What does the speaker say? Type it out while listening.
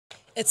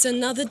It's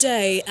another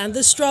day and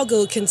the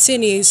struggle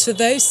continues for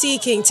those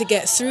seeking to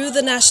get through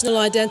the National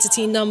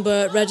Identity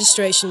Number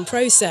registration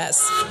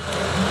process.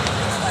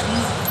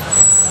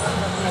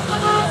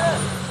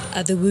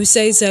 At the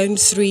Wuse Zone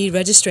 3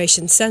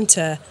 registration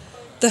centre,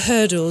 the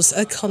hurdles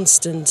are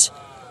constant.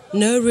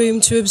 No room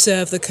to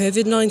observe the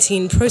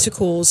COVID-19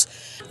 protocols,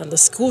 and the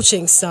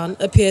scorching sun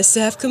appears to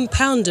have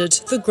compounded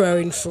the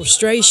growing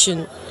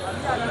frustration.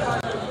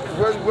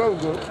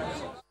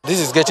 This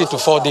is getting to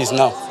 4 days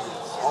now.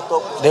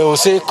 They will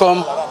say,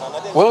 come.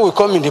 When we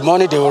come in the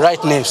morning, they will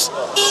write names,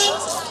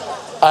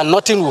 and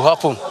nothing will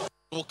happen.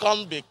 We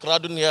can't be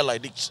crowding here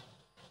like this,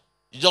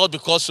 just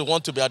because we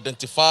want to be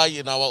identified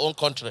in our own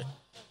country.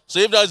 So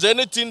if there's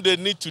anything they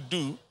need to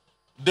do,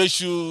 they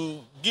should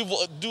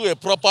do a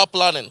proper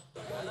planning.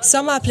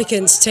 Some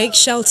applicants take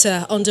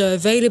shelter under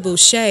available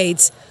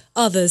shades.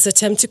 Others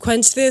attempt to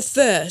quench their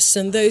thirst,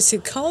 and those who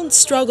can't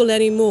struggle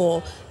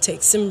anymore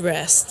take some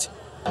rest.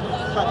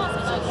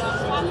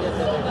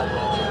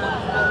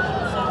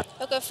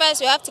 Okay,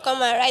 first you have to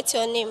come and write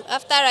your name.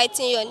 After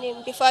writing your name,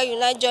 before you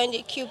now join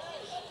the queue,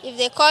 if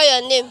they call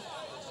your name,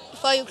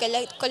 before you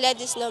collect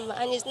this number,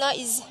 and it's not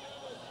easy.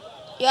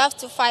 You have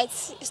to fight,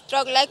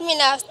 struggle. Like me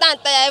now,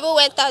 I even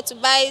went out to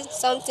buy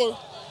something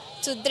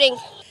to drink.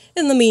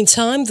 In the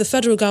meantime, the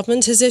federal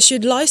government has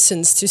issued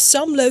license to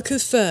some local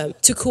firm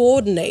to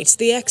coordinate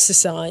the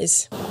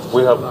exercise.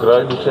 We have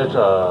granted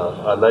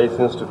a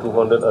license to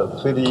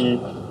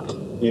 203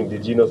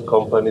 indigenous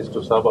companies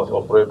to serve as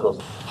operators.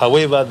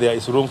 However, there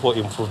is room for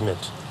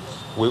improvement.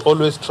 We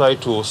always try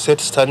to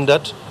set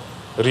standard,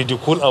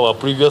 ridicule our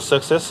previous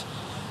success,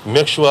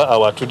 make sure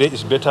our today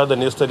is better than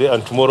yesterday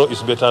and tomorrow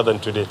is better than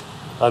today.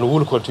 And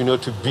we'll continue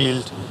to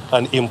build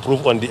and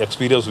improve on the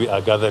experience we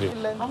are gathering.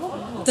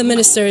 The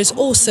minister is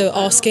also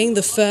asking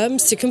the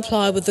firms to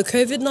comply with the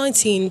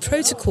COVID-19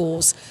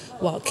 protocols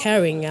while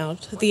carrying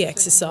out the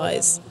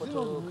exercise.